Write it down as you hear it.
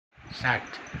Start.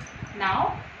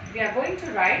 Now we are going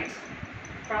to write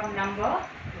from number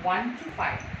 1 to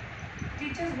 5.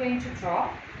 Teacher is going to draw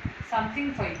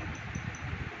something for you.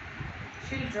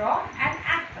 She'll draw an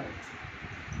apple.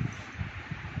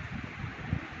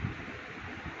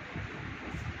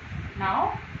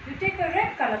 Now you take a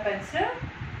red color pencil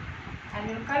and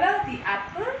you color the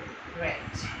apple red.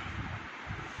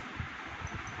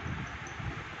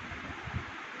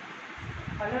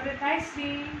 Color it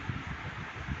nicely.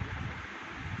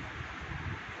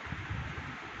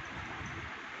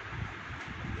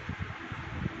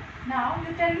 Now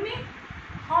you tell me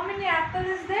how many apples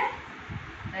is there?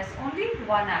 There's only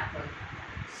one apple.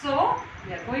 So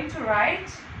we are going to write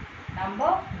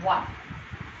number 1.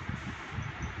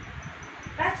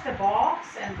 Touch the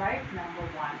box and write number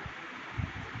 1.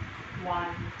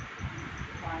 1.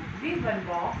 Leave one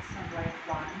box and write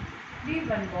 1. Leave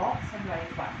one box and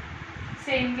write 1.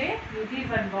 Same way, you leave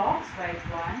one box, write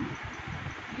 1.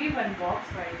 Leave one box,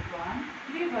 write 1.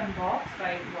 Leave one box,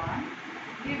 write 1.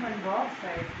 Leave one box,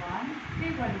 write 1.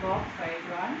 Leave one box, write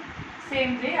 1.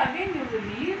 Same way, again you will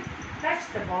leave, touch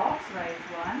the box, write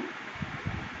 1.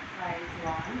 Write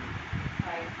 1.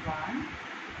 Write 1.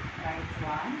 Write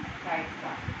 1. Write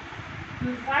 1.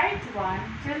 You write 1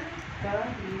 till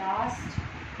the last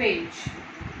page.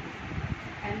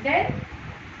 And then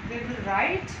we will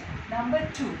write number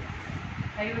 2.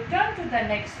 Now you turn to the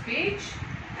next page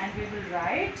and we will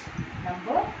write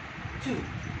number 2.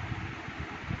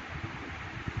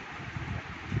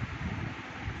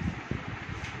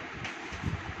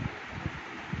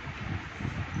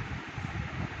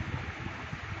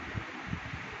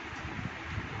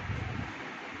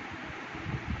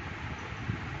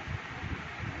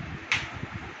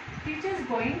 Teacher is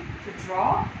going to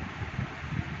draw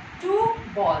 2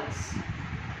 balls.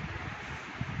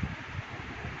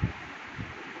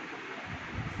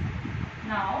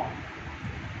 Now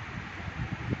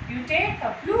you take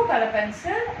a blue color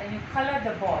pencil and you color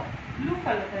the ball. Blue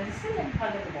color pencil and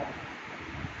color the ball.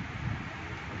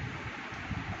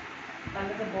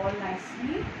 Color the ball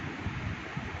nicely.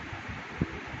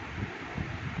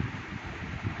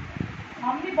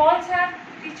 How many balls have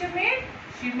teacher made?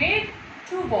 She made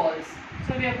 2 balls.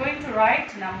 So we are going to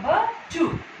write number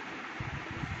 2.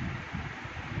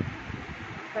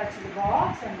 Touch the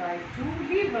box and write 2.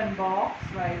 Leave one box,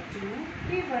 write 2.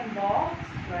 Leave one box,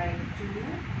 write 2.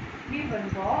 Leave one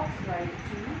box, write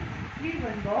 2. Leave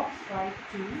one box, write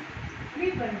 2.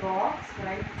 Leave one box,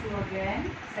 write 2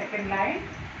 again. Second line.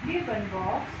 Leave one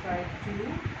box, write 2.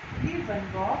 Leave one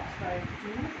box, write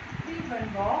 2. Leave one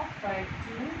box, write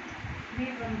 2.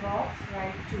 Leave one box,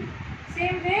 write 2.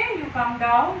 Same way you come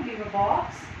down, leave a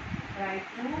box, write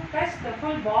 2. Touch the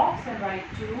full box and write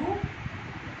 2.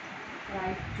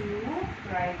 Write 2,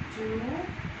 write 2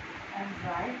 and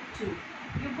write 2.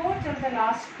 You go till the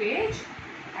last page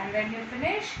and when you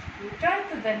finish, you turn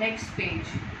to the next page.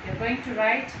 You are going to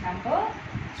write number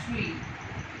 3.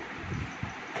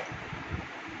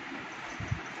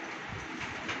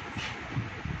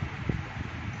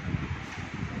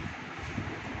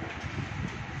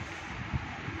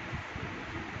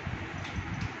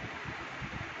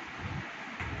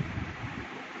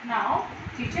 Now,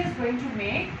 teacher is going to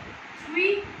make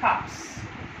 3 cups.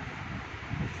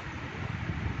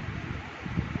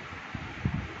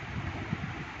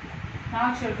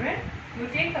 Now children, you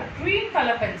take a green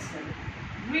color pencil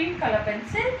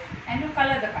and you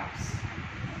color the cups.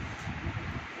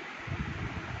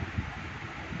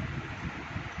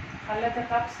 Color the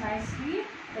cups nicely,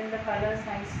 fill the colors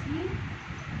nicely.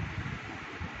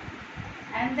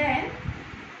 And then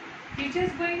teacher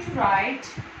is going to write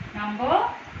number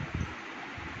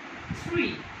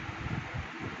 3.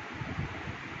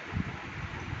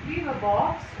 Leave a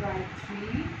box, write 3.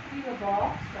 Leave a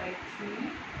box, write 3.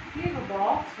 Leave a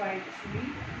box, write 3.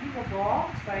 Leave a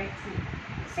box, write 3.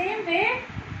 Same way,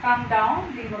 come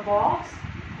down, leave a box,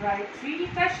 write 3.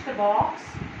 Touch the box,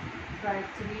 write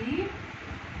 3.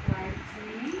 Write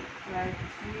 3. Write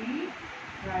 3.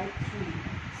 Write 3.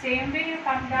 Same way, you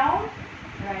come down,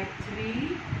 write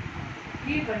 3.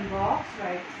 Leave one box,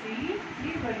 write 3.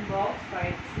 Leave one box,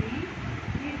 write 3.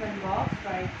 Leave one box,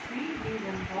 write 3. Leave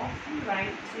one box and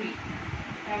write 3.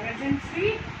 I've written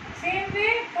 3. Same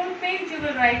way, full page you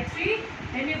will write 3.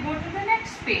 Then you go to the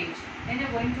next page. Then you're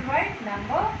going to write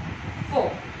number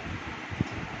 4.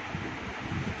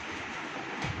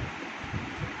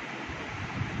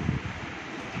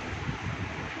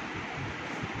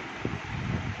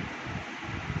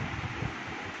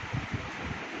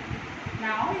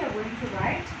 Now you are going to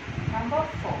write number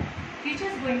 4. Teacher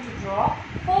is going to draw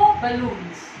 4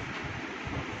 balloons.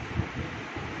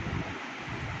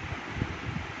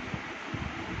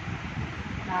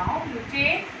 Now you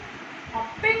take a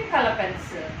pink color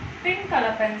pencil. Pink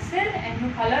color pencil and you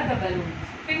color the balloons.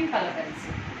 Pink color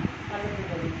pencil. Color the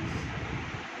balloons.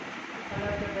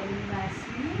 Color the balloon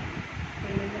nicely.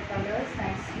 Fill in the colors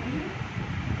nicely.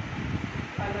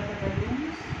 Color the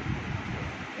balloons.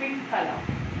 Pink color.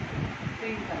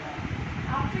 Pink color.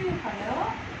 After you color,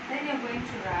 then you are going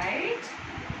to write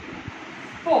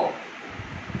 4.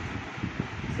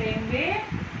 Same way,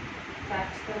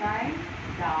 touch the line,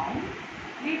 down,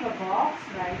 leave a box,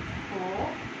 write 4,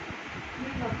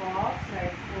 leave a box,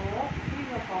 write 4,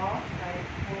 leave a box, write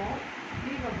 4,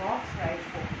 leave a box, write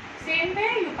 4. Same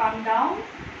way, you come down,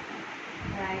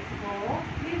 write 4,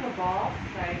 leave a box,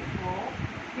 write 4,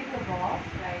 leave a box,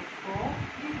 write 4,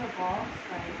 leave a box,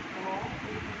 write 4,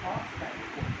 leave a box, write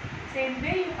 4. Same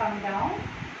way, you come down,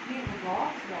 leave a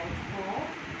box, write 4,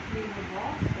 leave a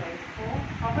box, write 4,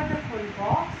 cover the full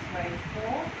box, write 4,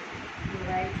 you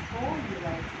write 4, you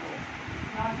write 4.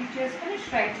 Now teachers finish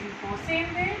writing 4.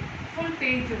 Same way, full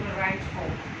page you will write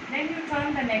 4. Then you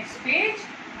turn the next page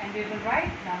and we will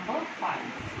write number 5.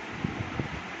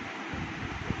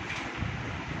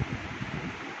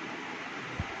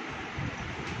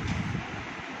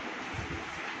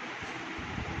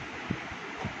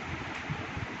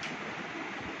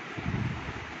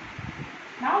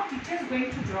 Now teacher is going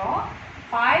to draw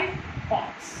 5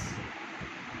 pots.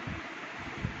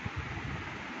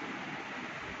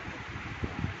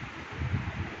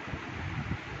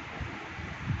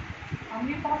 How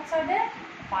many pots are there?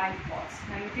 5 pots.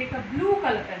 Now you take a blue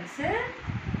color pencil.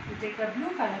 You take a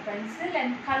blue color pencil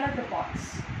and color the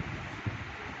pots.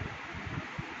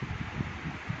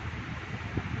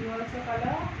 You also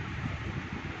color.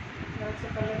 You also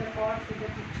color the pots with the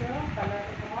teacher. Color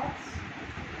the pots.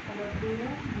 Color blue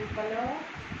color,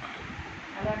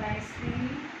 color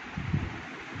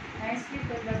nicely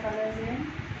put the colors in,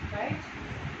 right?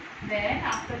 Then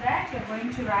after that you are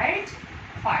going to write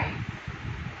 5.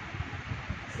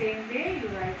 Same way you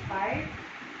write 5,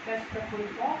 touch the full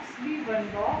box, leave one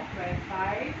box, write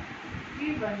 5,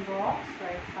 leave one box,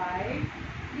 write 5,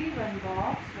 leave one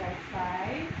box, write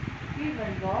 5, leave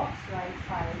one box, write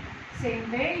 5.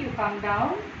 Same way you come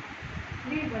down,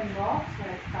 leave one box,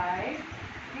 write 5,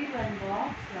 leave one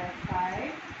box, write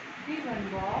 5, leave one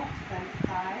box, write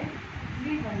 5,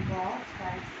 leave one box,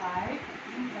 write 5,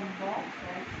 leave one box,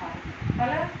 write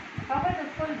 5. Cover the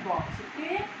full box,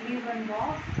 okay? Leave one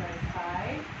box, write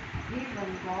 5, leave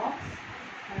one box,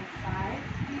 write 5,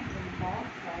 leave one box,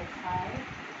 write 5,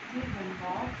 leave one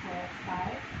box, write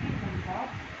 5, leave one box,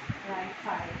 write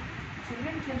 5.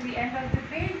 Children, till the end of the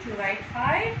page you write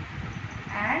 5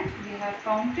 and we have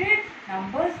counted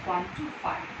numbers 1 to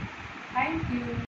 5. Thank you.